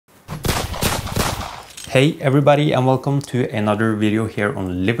Hey everybody, and welcome to another video here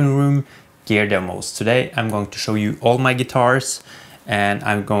on Living Room Gear Demos. Today I'm going to show you all my guitars and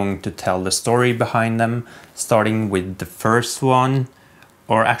I'm going to tell the story behind them, starting with the first one,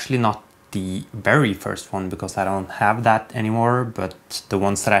 or actually not the very first one because I don't have that anymore, but the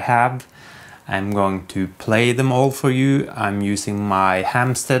ones that I have. I'm going to play them all for you. I'm using my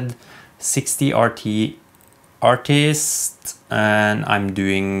Hamstead 60 RT Artist, and I'm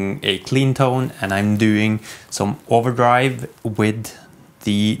doing a clean tone and I'm doing some overdrive with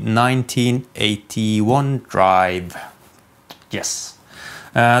the 1981 drive. Yes.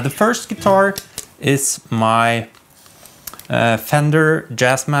 The first guitar is my Fender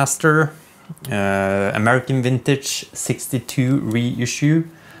Jazzmaster American Vintage 62 reissue.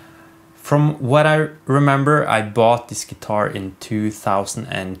 From what I remember, I bought this guitar in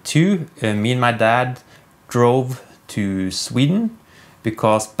 2002. Me and my dad drove to Sweden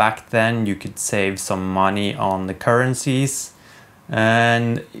because back then you could save some money on the currencies,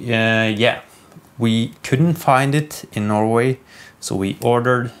 and yeah, we couldn't find it in Norway, so we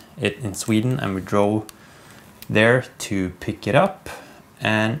ordered it in Sweden and we drove there to pick it up,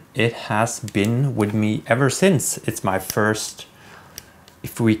 and it has been with me ever since. It's my first,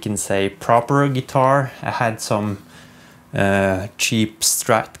 if we can say, proper guitar. I had some cheap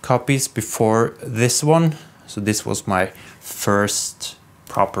Strat copies before this one, so this was my first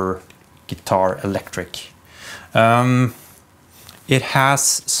proper guitar electric. It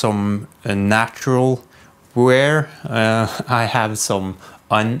has some natural wear. I have some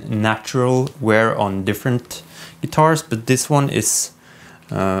unnatural wear on different guitars, but this one is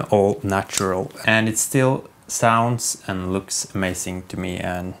all natural, and it still sounds and looks amazing to me,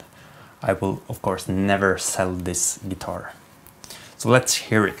 and I will of course never sell this guitar. So let's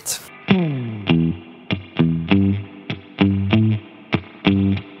hear it.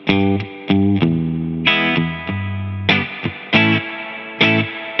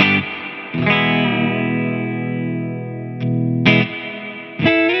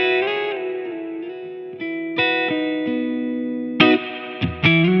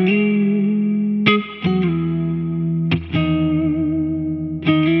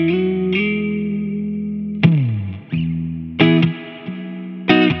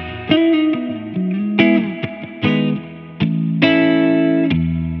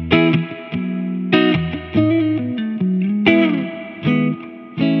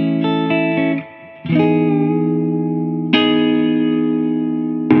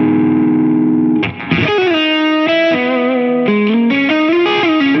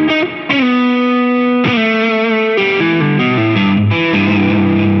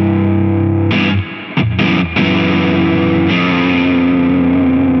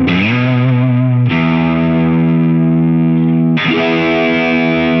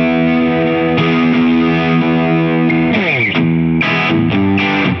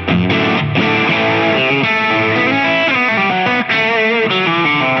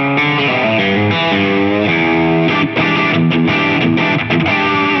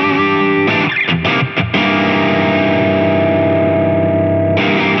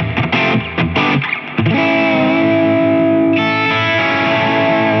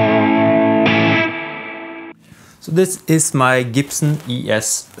 So this is my Gibson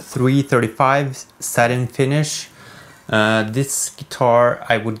ES 335 satin finish. This guitar,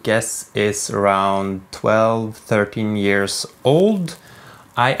 I would guess, is around 12-13 years old.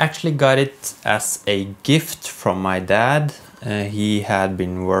 I actually got it as a gift from my dad. He had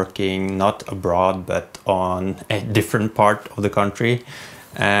been working not abroad but on a different part of the country,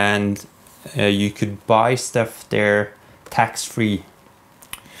 and you could buy stuff there tax-free.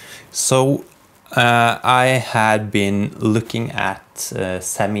 So I had been looking at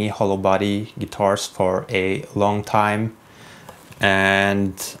semi-hollow body guitars for a long time,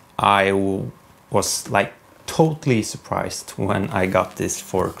 and I was like totally surprised when I got this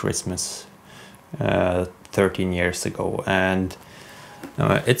for Christmas 13 years ago, and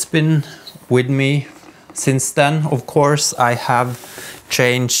it's been with me since then. Of course, I have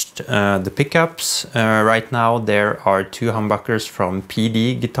changed the pickups. Right now there are two humbuckers from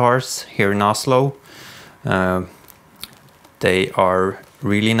PD Guitars here in Oslo. They are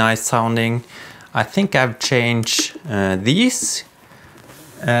really nice sounding. I think I've changed these,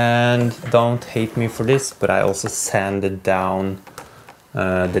 and don't hate me for this, but I also sanded down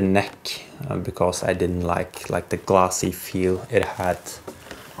the neck because I didn't like the glossy feel it had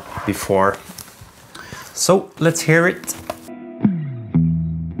before. So let's hear it.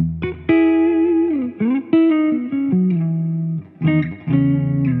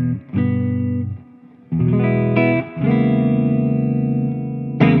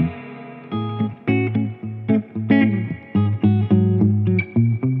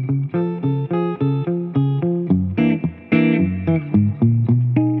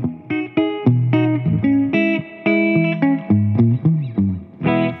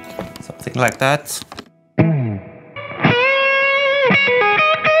 something like that.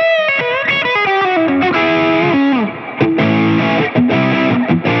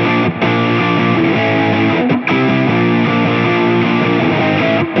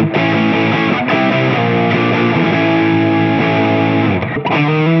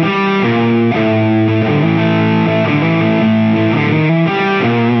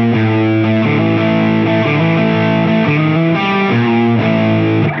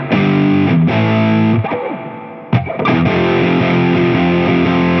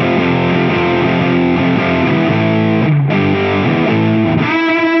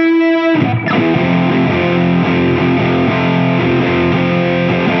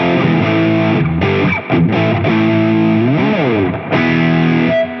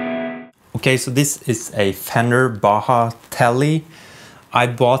 Okay, so this is a Fender Baja Telly. I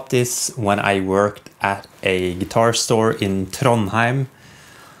bought this when I worked at a guitar store in Trondheim.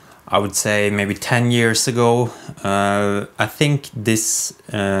 I would say maybe 10 years ago. I think this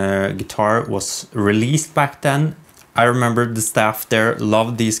guitar was released back then. I remember the staff there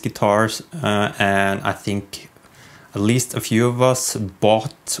loved these guitars, and I think at least a few of us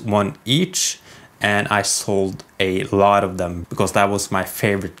bought one each. And I sold a lot of them because that was my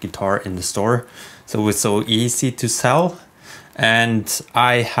favorite guitar in the store. So it was so easy to sell. And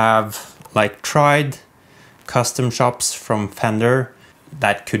I have like tried custom shops from Fender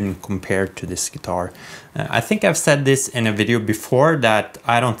that couldn't compare to this guitar. I think I've said this in a video before that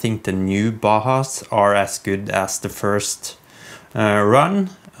I don't think the new Bahas are as good as the first run.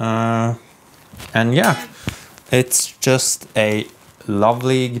 And yeah, it's just a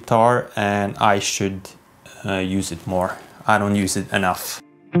lovely guitar and I should use it more. I don't use it enough.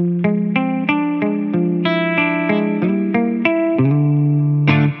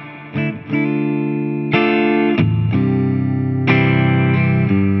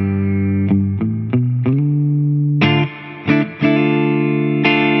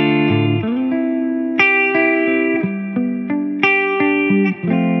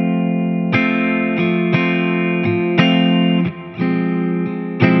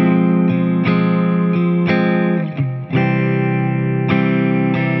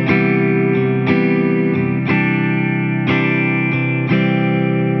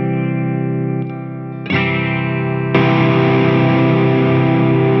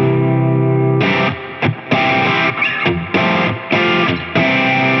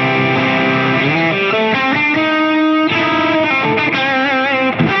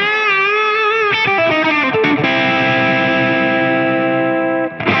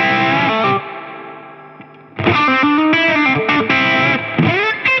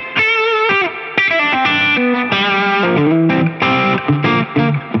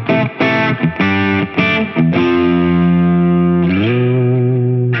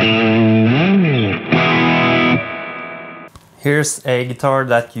 Here's a guitar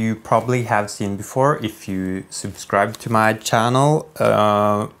that you probably have seen before if you subscribe to my channel.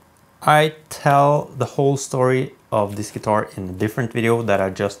 I tell the whole story of this guitar in a different video that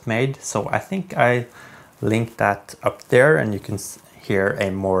I just made, so I think I linked that up there and you can hear a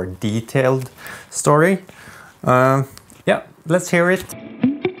more detailed story. Yeah, let's hear it.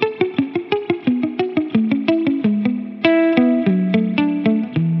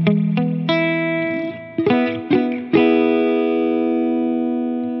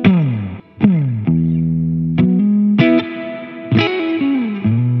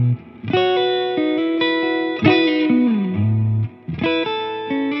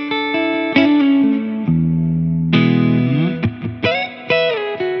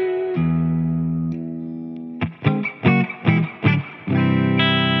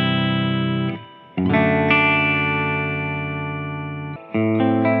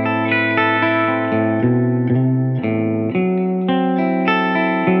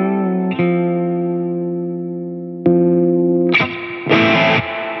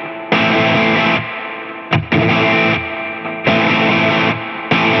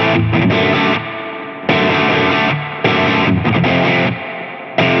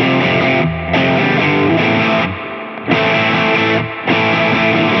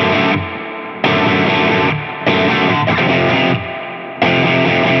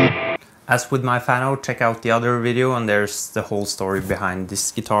 As with my Fano, check out the other video and there's the whole story behind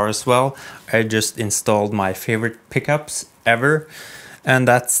this guitar as well. I just installed my favorite pickups ever, and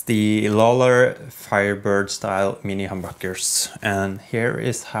that's the Lawler Firebird style mini humbuckers. And here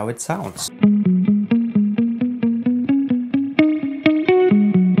is how it sounds.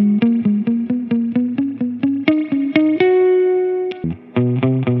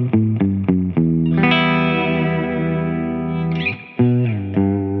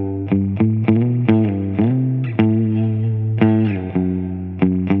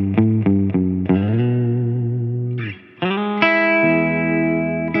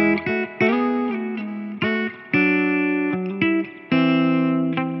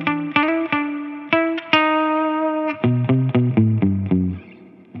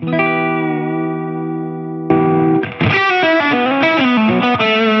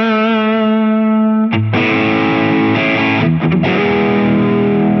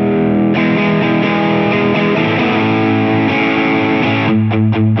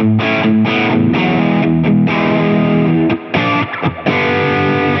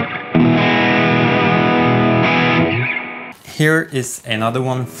 here is another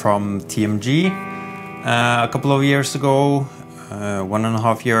one from TMG. A couple of years ago,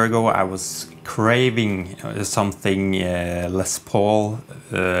 1.5 years ago, I was craving something Les Paul,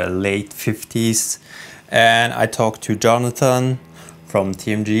 late 50s, and I talked to Jonathan from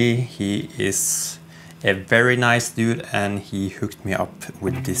TMG. He is a very nice dude and he hooked me up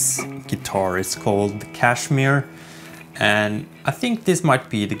with this guitar. It's called Cashmere, and I think this might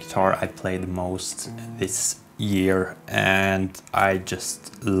be the guitar I play the most this year, and I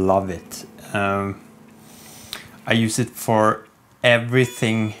just love it. I use it for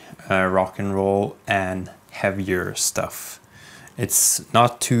everything rock and roll and heavier stuff. It's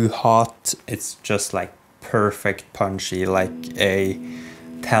not too hot, it's just like perfect punchy, like a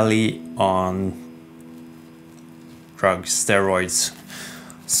telly on drugs, steroids.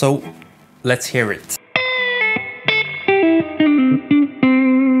 So let's hear it.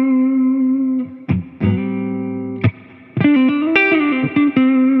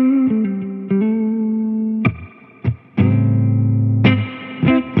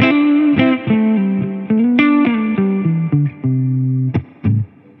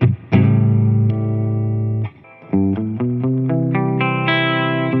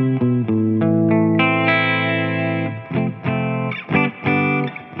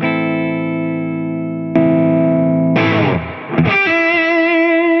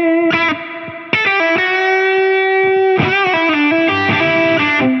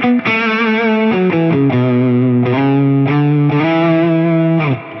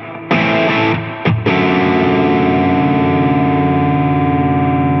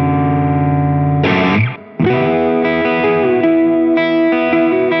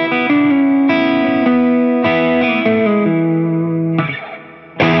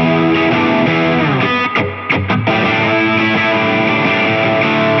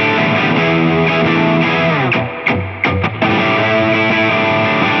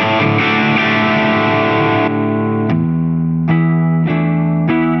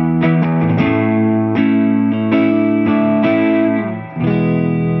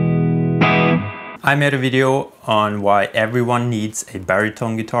 I made a video on why everyone needs a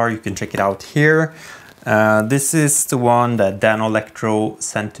baritone guitar. You can check it out here. This is the one that Dan Electro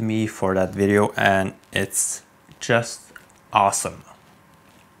sent to me for that video, and it's just awesome.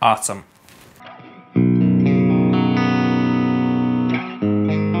 Awesome.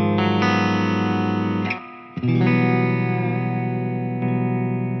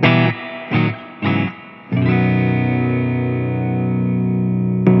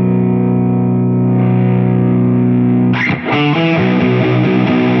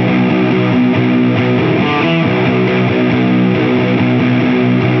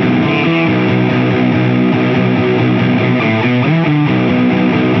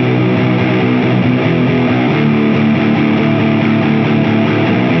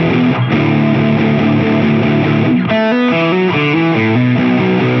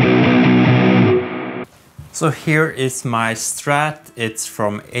 So here is my Strat. It's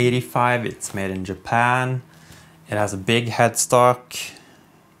from '85, it's made in Japan. It has a big headstock.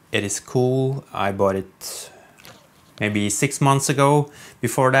 It is cool. I bought it maybe 6 months ago.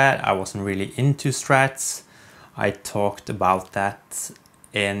 Before that, I wasn't really into Strats. I talked about that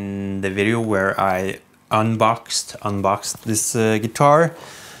in the video where I unboxed this guitar.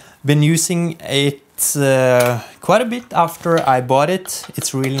 Been using it quite a bit after I bought it.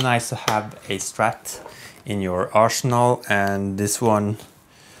 It's really nice to have a Strat in your arsenal, and this one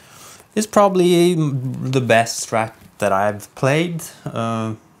is probably the best Strat that I've played.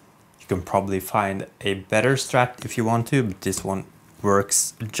 You can probably find a better Strat if you want to, but this one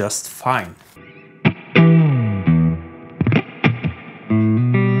works just fine.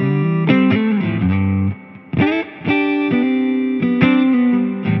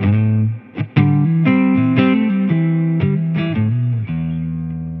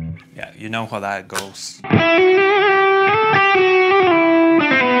 Yeah, you know how that goes.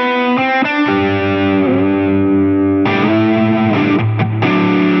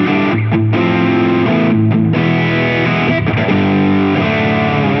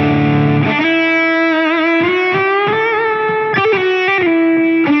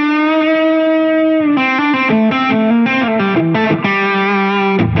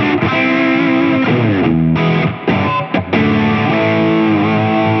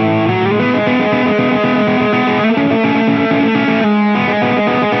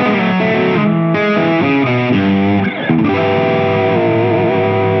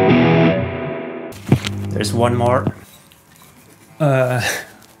 There's one more.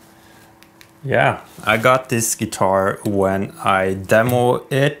 Yeah, I got this guitar when I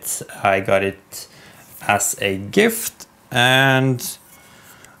demoed it. I got it as a gift, and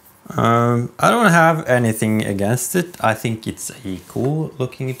I don't have anything against it. I think it's a cool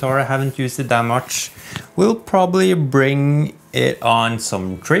looking guitar. I haven't used it that much. We'll probably bring it on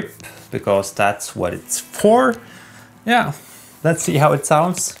some trip because that's what it's for. Yeah, let's see how it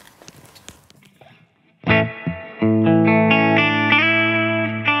sounds.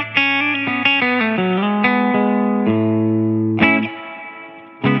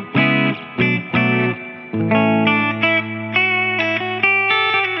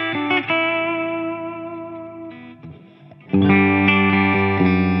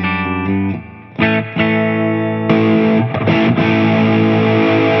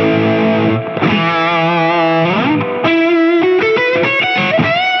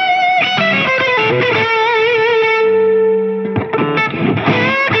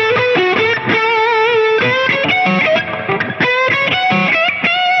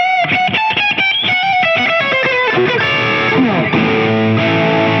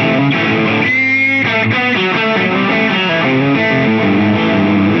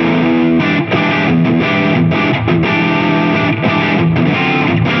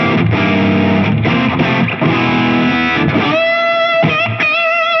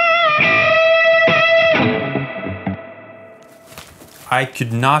 I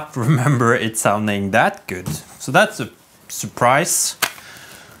could not remember it sounding that good, so that's a surprise.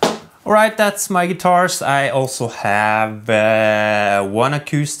 Alright, that's my guitars. I also have one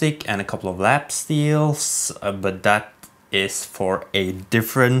acoustic and a couple of lap steels, but that is for a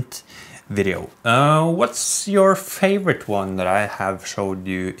different video. What's your favorite one that I have showed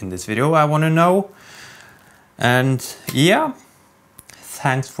you in this video? I want to know. And yeah,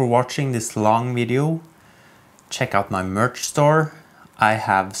 thanks for watching this long video. Check out my merch store. I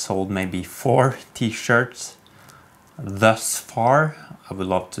have sold maybe 4 t-shirts thus far. I would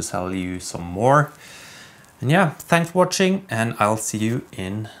love to sell you some more. And yeah, thanks for watching, and I'll see you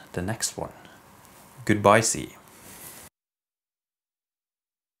in the next one. Goodbye, see you.